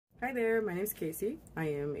Hi there, my name is Casey. I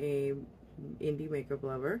am a indie makeup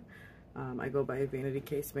lover. I go by Vanity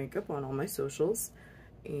Case Makeup on all my socials,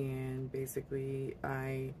 and basically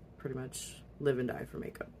I pretty much live and die for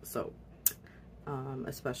makeup. So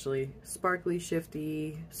especially sparkly,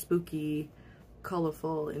 shifty, spooky,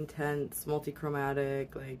 colorful, intense,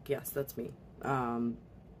 multi-chromatic, like yes, that's me.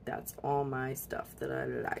 That's all my stuff that I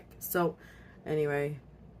like. So anyway,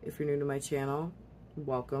 if you're new to my channel,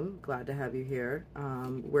 welcome, glad to have you here.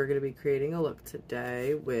 We're going to be creating a look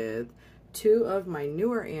today with two of my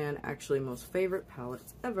newer and actually most favorite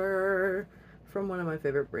palettes ever from one of my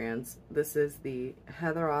favorite brands. This is the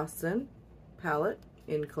Heather Austin palette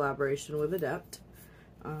in collaboration with Adept.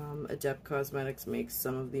 Adept Cosmetics makes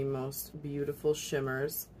some of the most beautiful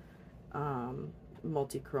shimmers,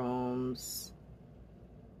 multi-chromes,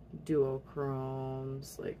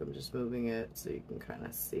 duochromes. Like, I'm just moving it so you can kind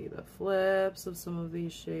of see the flips of some of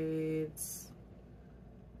these shades.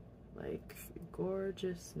 Like,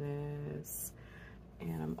 gorgeousness.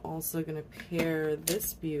 And I'm also going to pair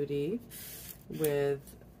this beauty with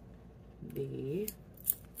the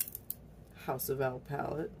House of Elle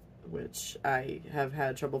palette, which I have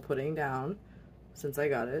had trouble putting down since I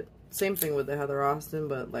got it. Same thing with the Heather Austin,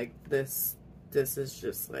 but like this is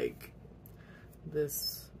just like,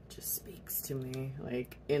 this just speaks to me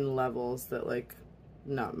like in levels that like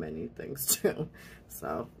not many things do.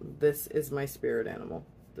 So this is my spirit animal,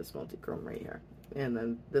 this multi-chrome right here. And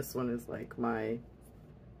then this one is like my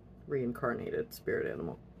reincarnated spirit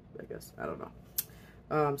animal, I guess. I don't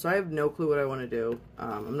know. So I have no clue what I want to do.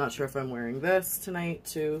 I'm not sure if I'm wearing this tonight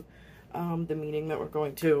to the meeting that we're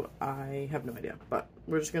going to. I have no idea, but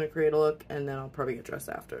we're just going to create a look and then I'll probably get dressed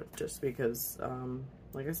after, just because,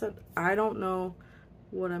 like I said, I don't know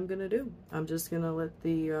what I'm going to do. I'm just going to let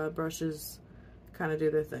the brushes kind of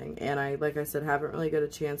do their thing. And I, like I said, haven't really got a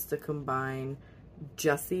chance to combine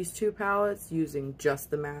just these two palettes using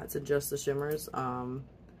just the mattes and just the shimmers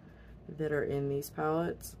that are in these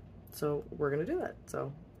palettes. So we're going to do that.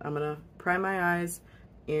 So I'm going to prime my eyes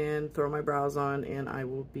and throw my brows on, and I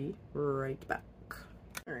will be right back.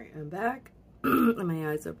 Alright, I'm back.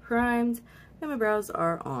 My eyes are primed and my brows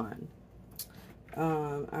are on.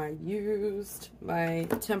 I used my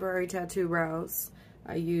temporary tattoo brows.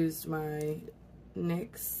 I used my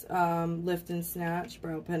NYX Lift and Snatch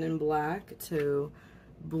brow pen in black to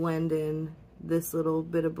blend in this little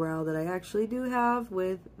bit of brow that I actually do have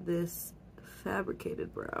with this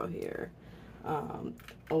fabricated brow here,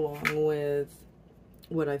 along with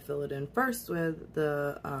what I fill it in first with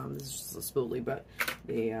the this is just a spoolie, but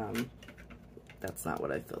the that's not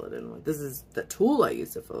what I fill it in with. This is the tool I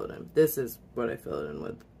use to fill it in. This is what I fill it in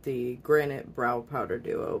with, the Granite Brow Powder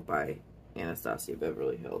Duo by Anastasia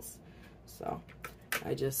Beverly Hills. So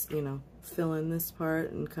I just, you know, fill in this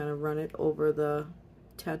part and kind of run it over the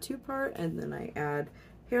tattoo part, and then I add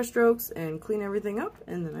hair strokes and clean everything up,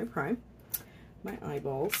 and then I prime my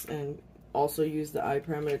eyeballs and also use the eye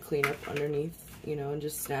primer to clean up underneath, you know, and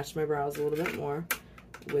just snatch my brows a little bit more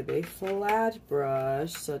with a flat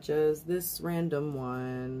brush, such as this random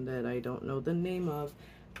one that I don't know the name of.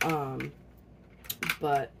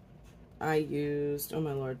 But I used, oh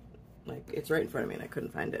my lord, like it's right in front of me and I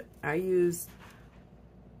couldn't find it. I used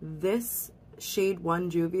this shade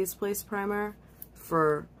 1 Juvia's Place primer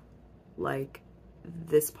for like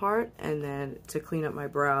this part, and then to clean up my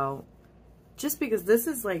brow, just because this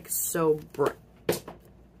is like so bright.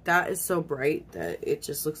 That is so bright that it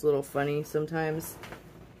just looks a little funny sometimes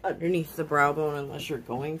underneath the brow bone, unless you're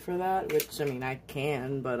going for that, which I mean I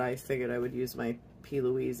can, but I figured I would use my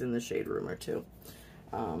Plouise in the shade Rumour too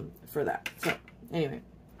for that. So anyway,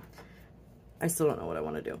 I still don't know what I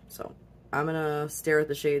want to do, so I'm gonna stare at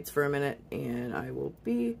the shades for a minute and I will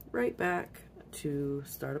be right back to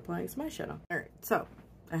start applying some eyeshadow. Alright, so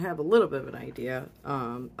I have a little bit of an idea.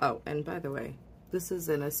 Oh, and by the way, this is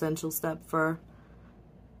an essential step for,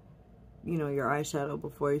 you know, your eyeshadow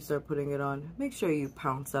before you start putting it on. Make sure you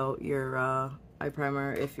pounce out your eye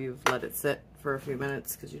primer if you've let it sit for a few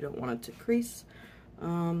minutes, because you don't want it to crease.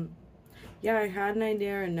 Yeah, I had an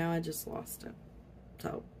idea and now I just lost it.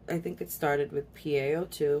 So I think it started with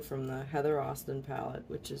PA02 from the Heather Austin palette,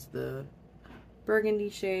 which is the burgundy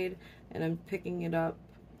shade, and I'm picking it up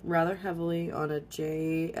rather heavily on a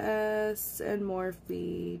JS and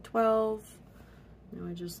Morphe 12. Now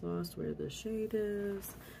I just lost where the shade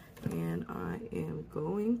is, and I am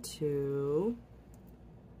going to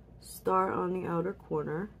start on the outer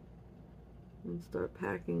corner and start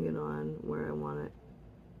packing it on where I want it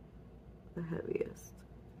the heaviest,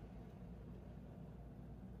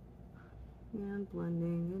 and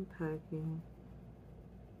blending and packing.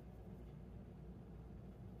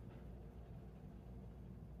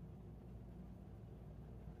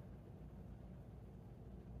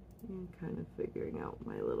 And kind of figuring out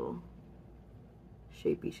my little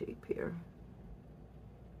shapey shape here.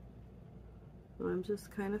 So I'm just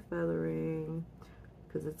kind of feathering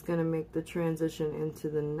because it's going to make the transition into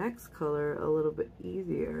the next color a little bit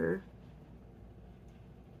easier.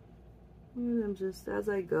 And I'm just, as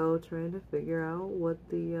I go, trying to figure out what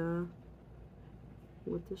the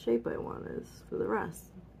shape I want is for the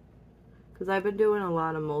rest. Because I've been doing a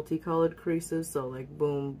lot of multicolored creases, so like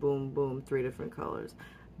boom, boom, boom, 3 different colors.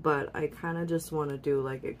 But I kind of just want to do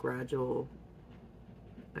like a gradient,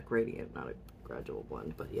 not a gradual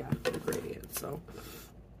one, but yeah, a gradient. So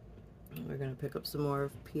we're going to pick up some more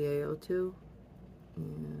of PaO2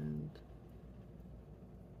 and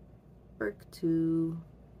work to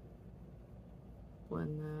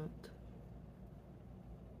blend that.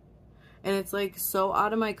 And it's like so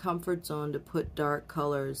out of my comfort zone to put dark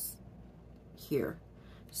colors here.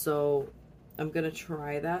 So I'm going to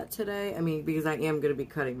try that today. I mean, because I am going to be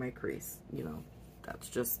cutting my crease, you know, that's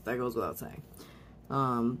just, that goes without saying.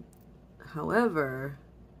 However,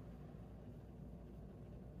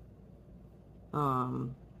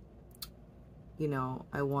 you know,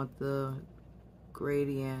 I want the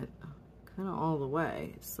gradient kind of all the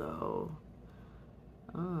way, so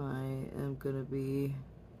I am going to be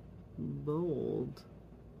bold,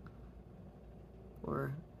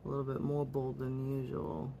 or a little bit more bold than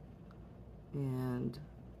usual, and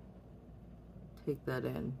take that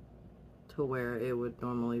in to where it would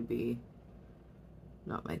normally be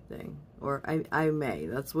not my thing. Or I may,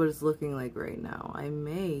 that's what it's looking like right now. I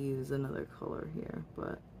may use another color here,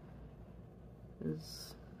 but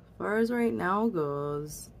as far as right now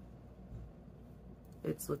goes,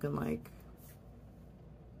 it's looking like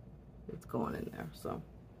it's going in there. So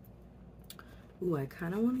ooh, I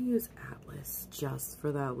kind of want to use Atlas just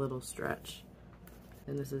for that little stretch.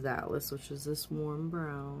 And this is Atlas, which is this warm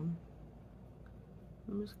brown.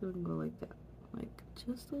 I'm just going to go like that. Like,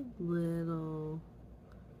 just a little,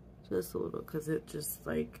 because it just,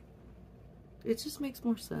 like, it just makes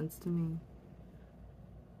more sense to me.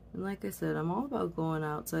 And like I said, I'm all about going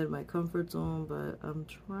outside my comfort zone, but I'm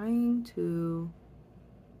trying to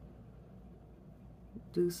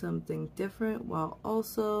do something different while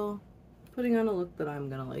also putting on a look that I'm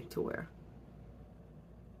gonna like to wear.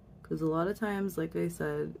 Because a lot of times, like I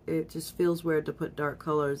said, it just feels weird to put dark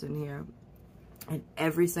colors in here. And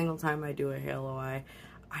every single time I do a halo eye,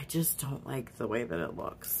 I just don't like the way that it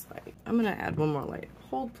looks. Like, I'm gonna add one more light.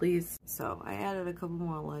 Hold, please. So I added a couple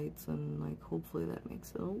more lights, and like hopefully that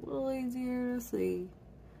makes it a little easier to see.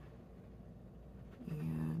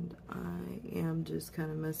 And I am just kind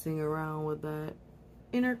of messing around with that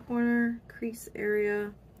inner corner crease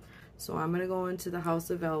area. So I'm going to go into the House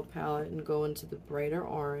of Elle palette and go into the brighter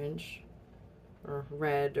orange, or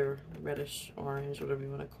red, or reddish orange, whatever you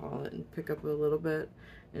want to call it, and pick up a little bit.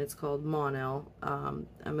 And it's called Mono. I'm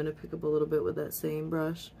going to pick up a little bit with that same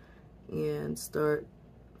brush and start,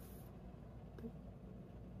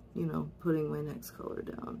 you know, putting my next color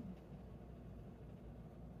down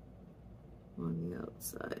on the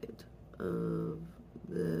outside of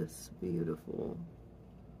this beautiful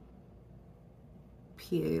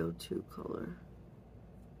PaO2 color.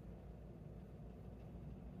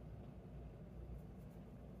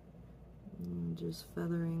 And just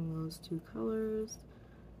feathering those two colors,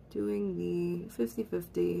 doing the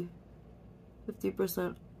 50-50,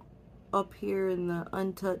 50% up here in the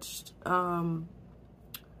untouched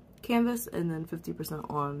canvas, and then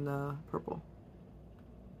 50% on the purple.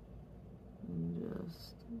 And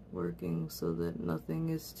just working so that nothing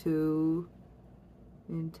is too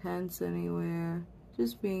intense anywhere.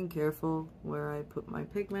 Just being careful where I put my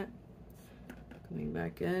pigment. Coming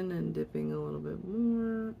back in and dipping a little bit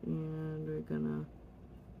more, and we're gonna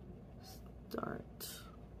start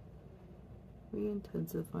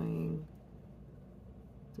re-intensifying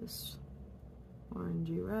this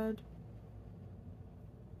orangey red.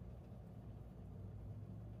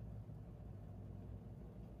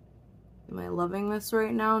 Am I loving this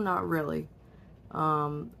right now? Not really.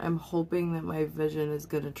 I'm hoping that my vision is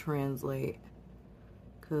gonna translate,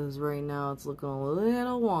 because right now it's looking a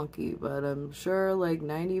little wonky, but I'm sure like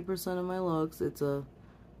 90% of my looks, it's a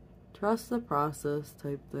trust the process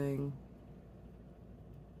type thing.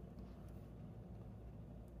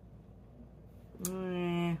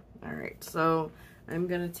 Alright, so I'm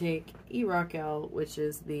gonna take E-Rock out, which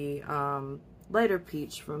is the lighter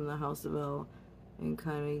peach from the House of Elle, and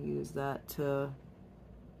kind of use that to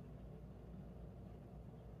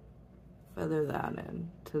feather that in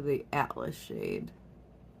to the Atlas shade.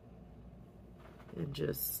 And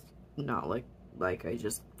just not like I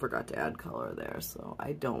just forgot to add color there, so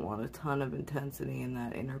I don't want a ton of intensity in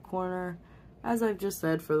that inner corner. as I've just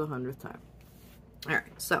said for the 100th time.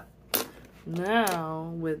 Alright, so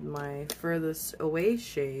now with my furthest away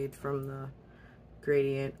shade from the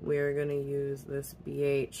gradient, we are going to use this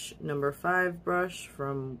BH number 5 brush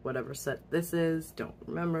from whatever set this is, don't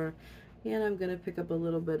remember. And I'm going to pick up a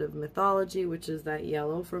little bit of Mythology, which is that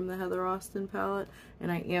yellow from the Heather Austin palette.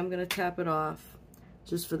 And I am going to tap it off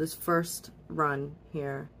just for this first run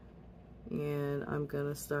here. And I'm going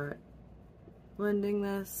to start blending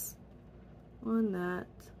this on that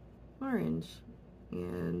orange.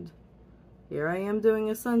 And here I am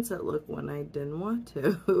doing a sunset look when I didn't want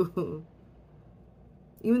to.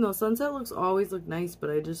 Even though sunset looks always look nice,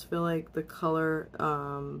 but I just feel like the color,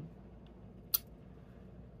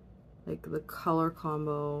 the color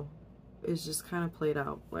combo is just kind of played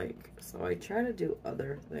out. Like, so I try to do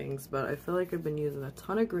other things, but I feel like I've been using a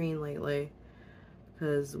ton of green lately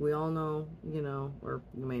because we all know, you know, or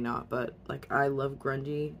you may not, but like I love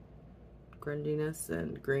grunginess,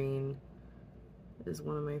 and green is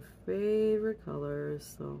one of my favorite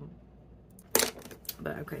colors. So,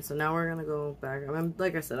 but okay, so now we're gonna go back.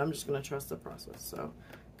 Like I said, I'm just gonna trust the process. So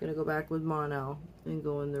gonna go back with Mono and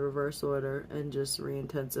go in the reverse order and just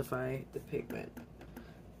re-intensify the pigment.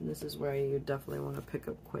 And this is where you definitely want to pick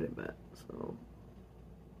up quite a bit. So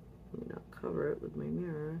let me not cover it with my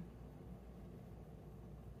mirror.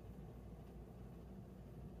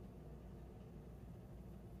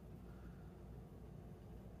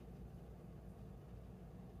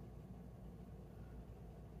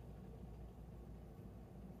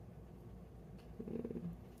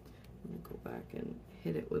 Back and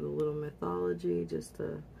hit it with a little Mythology just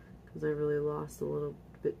to, because I really lost a little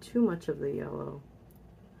bit too much of the yellow.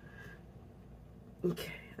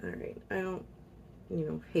 Okay, alright, I don't, you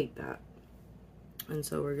know, hate that. And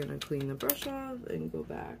so we're gonna clean the brush off and go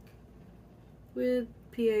back with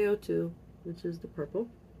PaO2, which is the purple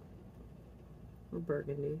or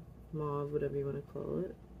burgundy, mauve, whatever you want to call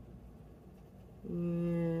it,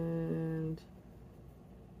 and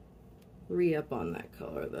re-up on that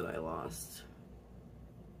color that I lost.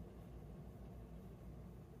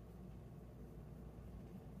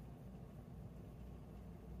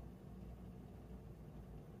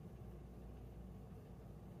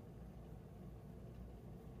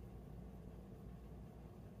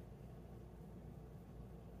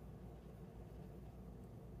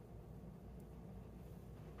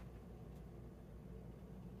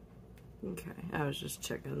 Okay, I was just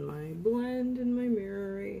checking my blend in my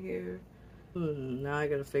mirror right here. Now I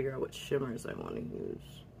gotta figure out what shimmers I want to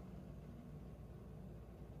use.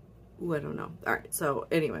 Ooh, I don't know. Alright, so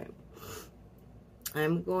anyway,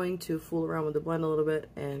 I'm going to fool around with the blend a little bit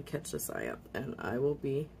and catch this eye up, and I will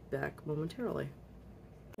be back momentarily.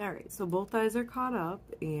 Alright, so both eyes are caught up,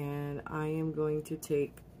 and I am going to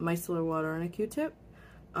take micellar water on a Q-tip,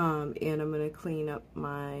 and I'm going to clean up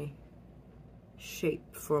my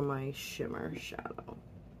shape for my shimmer shadow.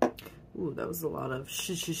 Ooh, that was a lot of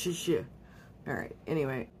sh. Alright,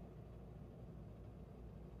 anyway.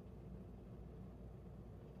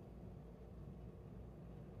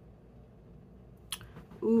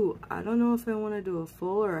 Ooh, I don't know if I want to do a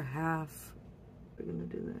full or a half. We're gonna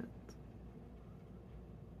do that.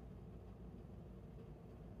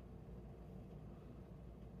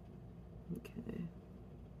 Okay.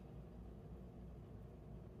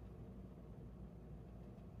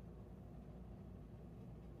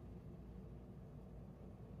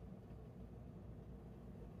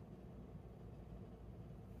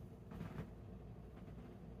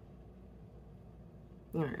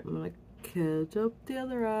 Alright, I'm gonna catch up the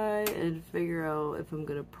other eye and figure out if I'm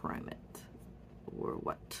gonna prime it or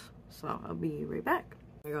what. So I'll be right back.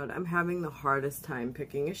 Oh my god, I'm having the hardest time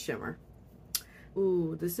picking a shimmer.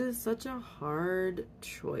 Ooh, this is such a hard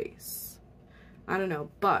choice. I don't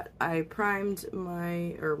know, but I primed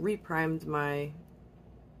my, or re-primed my,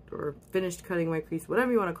 or finished cutting my crease,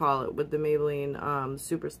 whatever you want to call it, with the Maybelline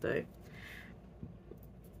Super Stay.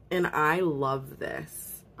 And I love this.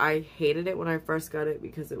 I hated it when I first got it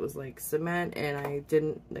because it was like cement and I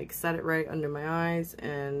didn't like set it right under my eyes,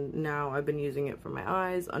 and now I've been using it for my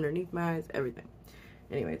eyes, underneath my eyes, everything.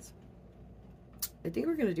 Anyways, I think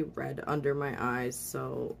we're gonna do red under my eyes,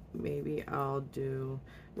 so maybe I'll do,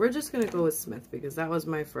 we're just gonna go with Smith because that was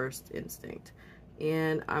my first instinct.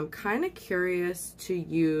 And I'm kind of curious to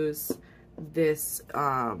use this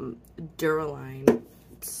Duraline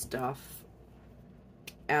stuff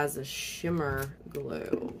as a shimmer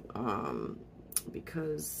glue,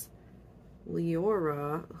 because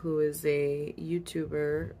Leora, who is a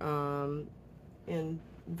YouTuber and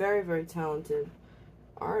very, very talented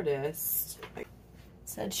artist,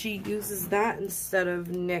 said she uses that instead of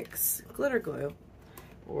NYX glitter glue.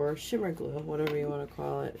 or shimmer glue, whatever you want to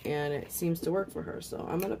call it, and it seems to work for her. So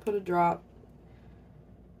I'm going to put a drop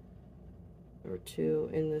or two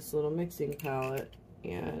in this little mixing palette,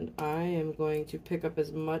 and I am going to pick up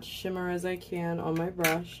as much shimmer as I can on my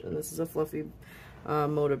brush, and this is a fluffy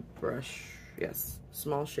Moda brush. Yes,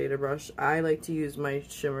 small shader brush. I like to use my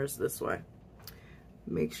shimmers this way.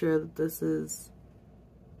 Make sure that this is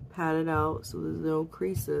patted out so there's no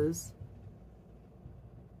creases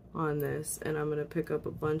on this, and I'm going to pick up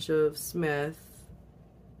a bunch of Smith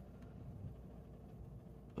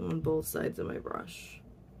on both sides of my brush,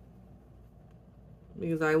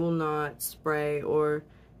 because I will not spray or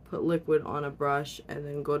put liquid on a brush and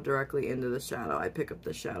then go directly into the shadow. I pick up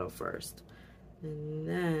the shadow first, and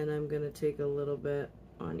then I'm going to take a little bit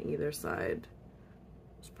on either side.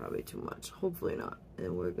 It's probably too much, hopefully not,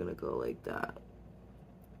 and we're going to go like that.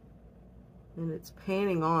 And it's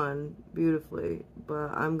painting on beautifully,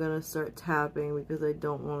 but I'm gonna start tapping because I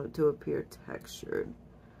don't want it to appear textured.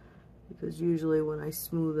 Because usually when I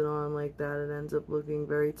smooth it on like that, it ends up looking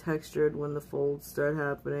very textured when the folds start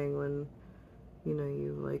happening, when, you know,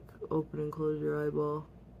 you like open and close your eyeball.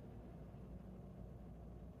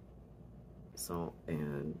 So,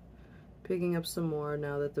 and picking up some more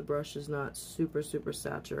now that the brush is not super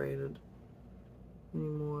saturated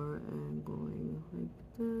anymore, and going like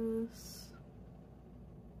this.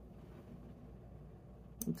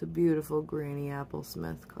 It's a beautiful grainy apple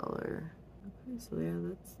Smith color. Okay, so yeah,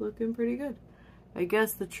 that's looking pretty good. I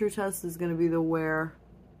guess the true test is going to be the wear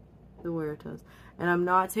test. And I'm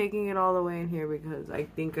not taking it all the way in here because I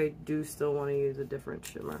think I do still want to use a different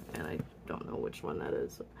shimmer, and I don't know which one that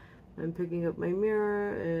is. So I'm picking up my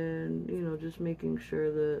mirror and, you know, just making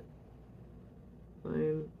sure that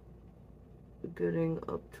I'm getting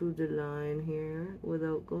up to the line here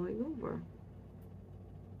without going over.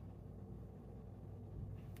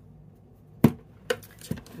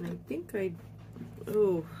 And I think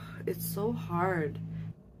oh, it's so hard.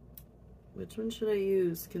 Which one should I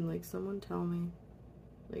use? Can, like, someone tell me?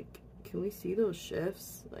 Like, can we see those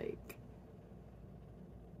shifts? Like,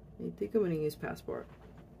 I think I'm gonna use Passport.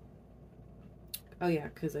 Oh yeah,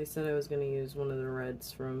 because I said I was gonna use one of the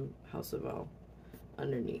reds from House of El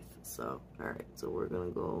underneath. So, alright, so we're gonna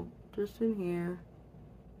go just in here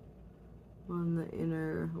on the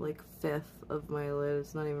inner, like, fifth of my lid.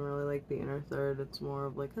 It's not even really like the inner third, it's more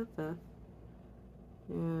of like a fifth.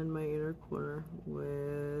 And my inner corner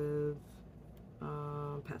with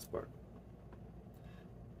Passport,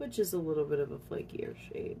 which is a little bit of a flakier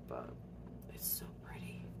shade, but it's so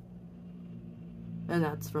pretty. And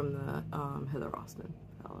that's from the Heather Austin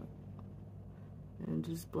palette. And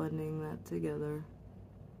just blending that together.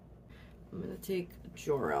 I'm gonna take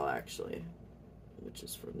Jorel, actually, which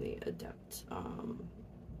is from the Adept.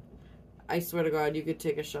 I swear to God, you could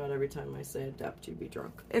take a shot every time I say Adept, you'd be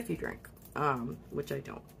drunk. If you drink. Which I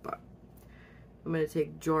don't, but I'm going to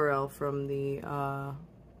take Jorel from the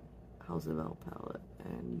House of El palette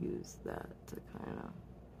and use that to kind of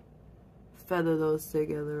feather those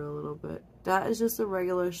together a little bit. That is just a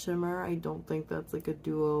regular shimmer. I don't think that's like a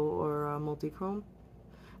duo or a multi-chrome.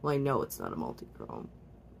 Well, I know it's not a multi-chrome,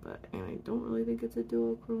 and I don't really think it's a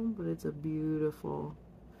duochrome, but it's a beautiful,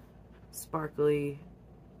 sparkly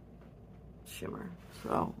shimmer.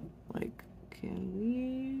 So, like, can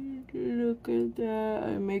we look at that?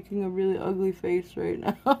 I'm making a really ugly face right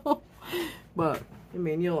now. But, I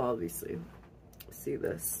mean, you'll obviously see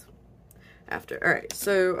this after. Alright,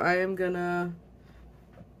 so I am gonna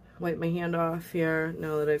wipe my hand off here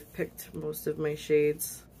now that I've picked most of my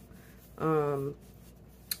shades.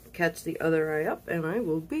 Catch the other eye up, and I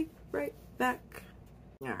will be right back.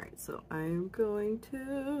 Alright, so I'm going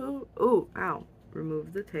to, oh, ow,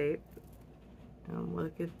 remove the tape. And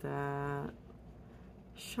look at that.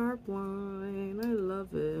 Sharp line. I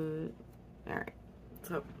love it. Alright.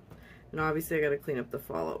 So, and obviously I gotta clean up the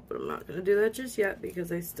fallout, but I'm not gonna do that just yet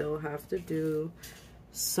because I still have to do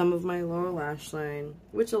some of my lower lash line,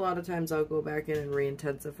 which a lot of times I'll go back in and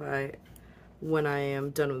re-intensify when I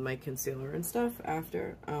am done with my concealer and stuff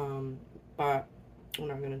after. But we're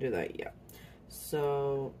not gonna do that yet.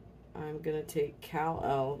 So, I'm gonna take Cal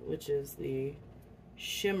L, which is the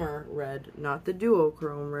shimmer red, not the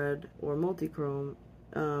duochrome red or multi-chrome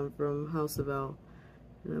from House of El,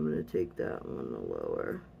 and I'm going to take that on the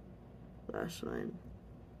lower lash line,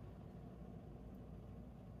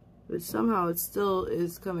 which somehow it still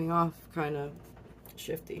is coming off kind of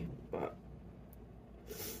shifty, but,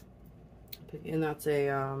 and that's a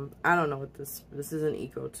I don't know what this is, an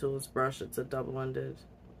Eco Tools brush. It's a double-ended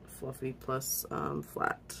fluffy plus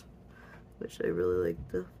flat, which I really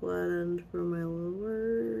like the flat end for my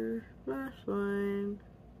lower lash line.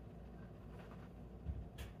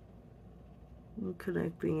 I'm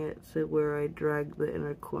connecting it to where I dragged the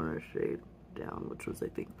inner corner shade down, which was, I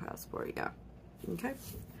think, Passport. Yeah. Okay.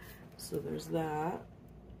 So there's that.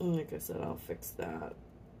 And like I said, I'll fix that.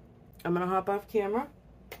 I'm going to hop off camera.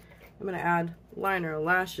 I'm going to add liner,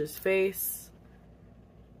 lashes, face,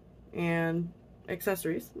 and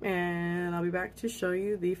accessories. And I'll be back to show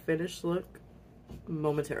you the finished look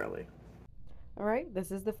momentarily. Alright,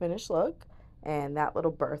 this is the finished look. And that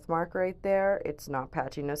little birthmark right there, it's not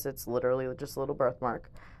patchiness. It's literally just a little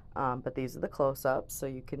birthmark. But these are the close-ups, so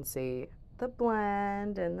you can see the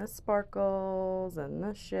blend and the sparkles and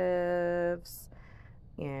the shifts.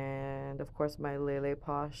 And of course my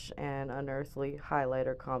Leleposh and Unearthly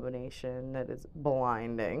highlighter combination that is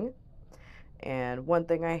blinding. And one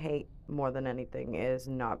thing I hate more than anything is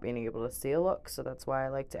not being able to see a look, so that's why I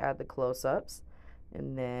like to add the close-ups.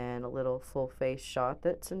 And then a little full face shot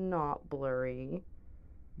that's not blurry.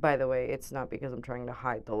 By the way, it's not because I'm trying to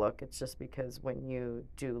hide the look, it's just because when you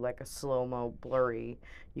do like a slow-mo blurry,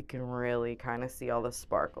 you can really kind of see all the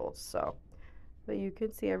sparkles, so. But you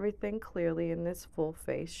can see everything clearly in this full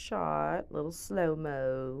face shot, little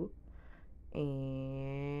slow-mo.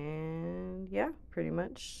 And yeah, pretty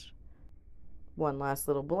much one last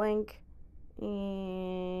little blink. And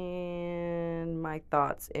my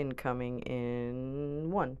thoughts incoming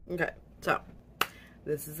in 1. Okay, so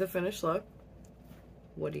this is the finished look.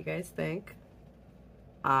 What do you guys think?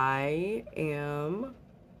 I am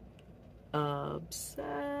obsessed.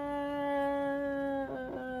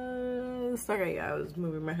 Okay, yeah, I was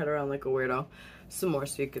moving my head around like a weirdo some more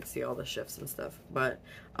so you could see all the shifts and stuff. But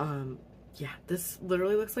yeah, this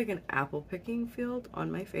literally looks like an apple picking field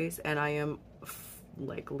on my face, and I am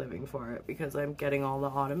like living for it because I'm getting all the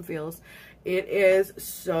autumn feels. It is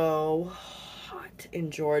so hot in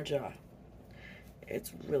Georgia.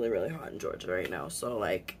 It's really, really hot in Georgia right now. So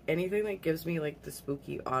like anything that gives me like the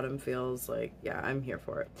spooky autumn feels, like, yeah, I'm here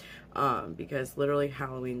for it. Because literally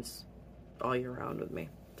Halloween's all year round with me.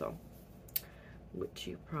 So, which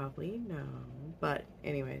you probably know. But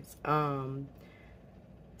anyways,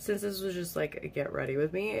 since this was just like a get ready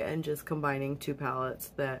with me and just combining 2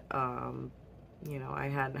 palettes that, you know, I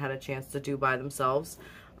hadn't had a chance to do by themselves.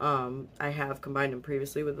 I have combined them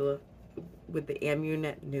previously with the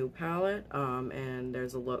Amunet New palette, and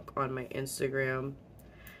there's a look on my Instagram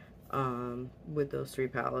with those 3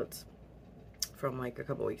 palettes from like a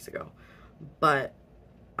couple weeks ago. But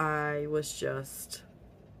I was just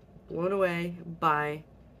blown away by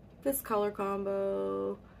this color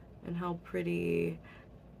combo and how pretty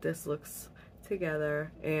this looks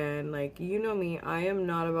together. And like, you know me, I am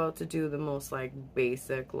not about to do the most like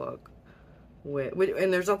basic look with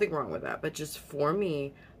and there's nothing wrong with that, but just for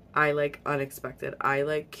me, I like unexpected. I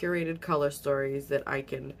like curated color stories that I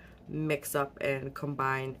can mix up and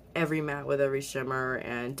combine every matte with every shimmer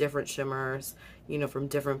and different shimmers, you know, from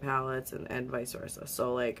different palettes and vice versa.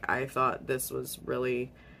 So like, I thought this was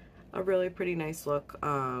really a really pretty nice look,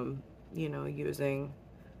 you know, using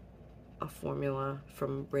a formula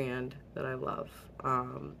from a brand that I love.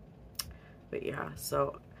 But yeah,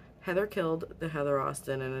 so Heather killed the Heather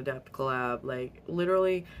Austin and Adept collab. Like,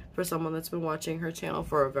 literally, for someone that's been watching her channel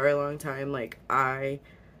for a very long time, like, I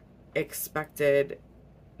expected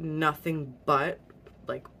nothing but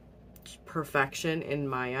like perfection in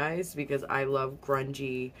my eyes, because I love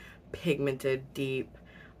grungy, pigmented, deep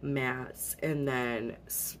mattes and then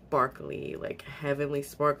sparkly, like heavenly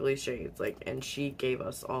sparkly shades, like, and she gave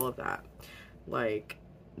us all of that. Like,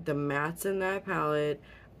 the mattes in that palette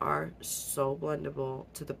are so blendable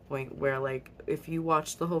to the point where, like, if you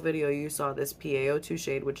watched the whole video, you saw this PaO2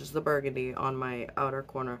 shade, which is the burgundy, on my outer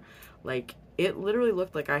corner. Like, it literally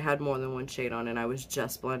looked like I had more than one shade on and I was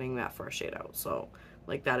just blending that first shade out. So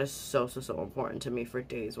like, that is so important to me for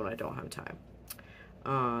days when I don't have time.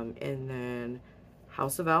 And then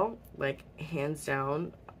House of L, like, hands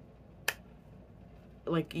down,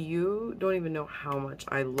 like, you don't even know how much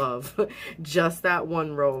I love just that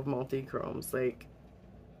one row of multi-chromes. Like,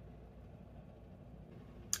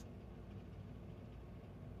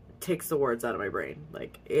 takes the words out of my brain.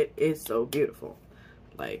 Like, it is so beautiful.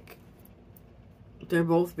 Like, they're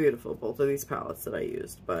both beautiful, both of these palettes that I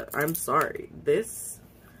used. But I'm sorry, this,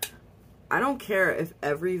 I don't care if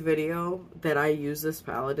every video that I use this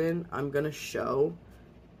palette in, I'm gonna show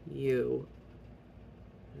you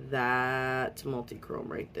that multi-chrome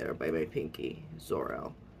right there by my pinky,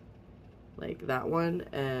 Zorel. Like, that one,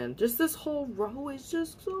 and just this whole row is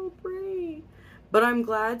just so pretty. But I'm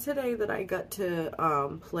glad today that I got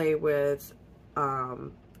to play with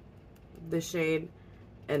the shade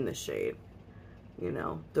and the shade. You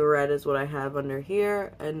know, the red is what I have under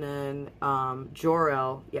here, and then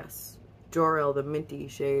Jorel, yes, Jorel, the minty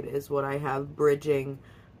shade, is what I have bridging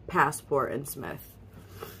Passport and Smith.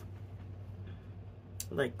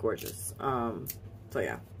 Like, gorgeous. So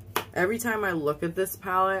yeah. Every time I look at this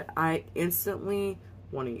palette, I instantly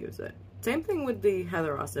want to use it. Same thing with the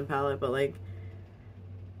Heather Austin palette, but like,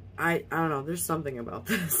 I don't know, there's something about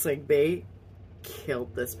this. Like, they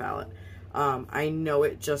killed this palette. I know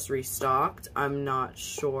it just restocked. I'm not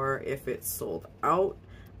sure if it's sold out.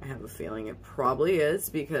 I have a feeling it probably is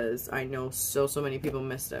because I know so many people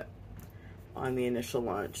missed it on the initial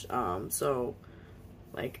launch. So,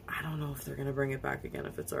 like, I don't know if they're going to bring it back again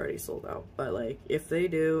if it's already sold out. But, like, if they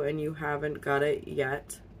do and you haven't got it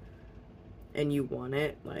yet and you want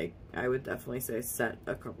it, like, I would definitely say set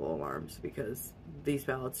a couple alarms because these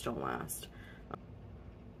palettes don't last.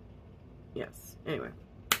 Yes. Anyway,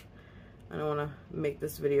 I don't want to make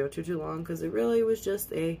this video too long because it really was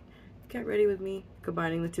just a get ready with me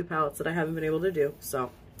combining the two palettes that I haven't been able to do.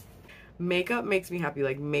 So, makeup makes me happy.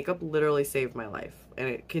 Like, makeup literally saved my life, and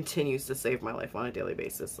it continues to save my life on a daily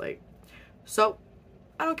basis. Like, so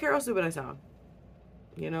I don't care how stupid I sound.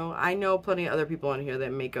 You know, I know plenty of other people on here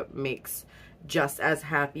that makeup makes just as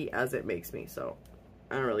happy as it makes me, so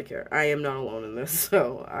I don't really care. I am not alone in this,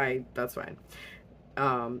 so that's fine.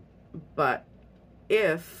 But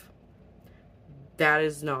if that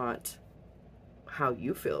is not how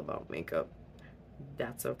you feel about makeup,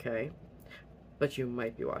 that's okay. But you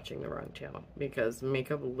might be watching the wrong channel because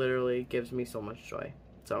makeup literally gives me so much joy.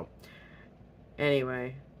 So,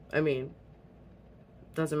 anyway, I mean,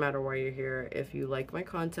 doesn't matter why you're here. If you like my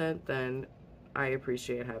content, then I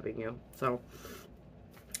appreciate having you. So,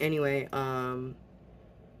 anyway,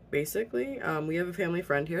 basically, we have a family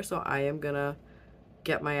friend here, so I am gonna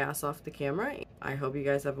get my ass off the camera. I hope you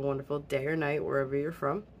guys have a wonderful day or night wherever you're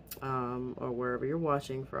from, or wherever you're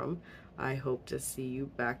watching from. I hope to see you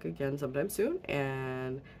back again sometime soon,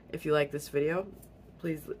 and if you like this video,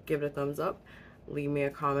 please give it a thumbs up. Leave me a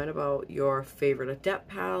comment about your favorite Adept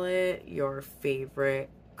palette, your favorite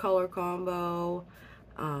color combo,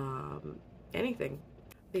 anything.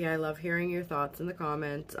 But yeah, I love hearing your thoughts in the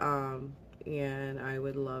comments, and I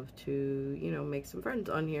would love to, you know, make some friends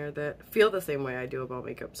on here that feel the same way I do about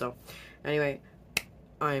makeup. So anyway,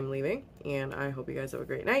 I'm leaving, and I hope you guys have a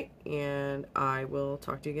great night, and I will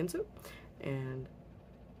talk to you again soon. And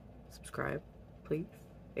subscribe, please,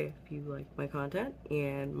 if you like my content,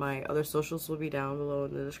 and my other socials will be down below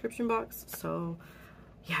in the description box. So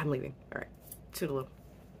yeah, I'm leaving. All right, toodaloo.